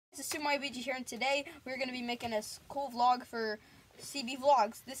This is Super Mario BG here, and today we're going to be making a cool vlog for CB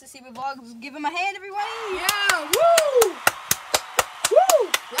Vlogs. This is CB Vlogs. Give him a hand, everybody! Yeah! Woo! Woo!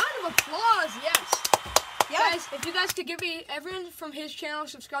 Round of applause, yes! Yeah. Guys, if you guys could give me, everyone from his channel,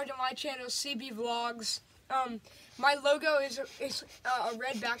 subscribe to my channel, CB Vlogs. My logo is a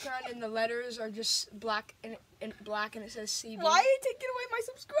red background, and the letters are just black and it says CB. Why are you taking away my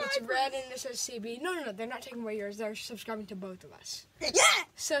subscribers? It's red and it says CB. No, they're not taking away yours. They're subscribing to both of us. Yeah!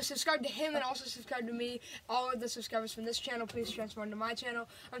 So subscribe to him and also subscribe to me. All of the subscribers from this channel, please transform to my channel.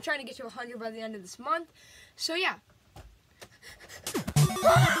 I'm trying to get to 100 by the end of this month. So yeah.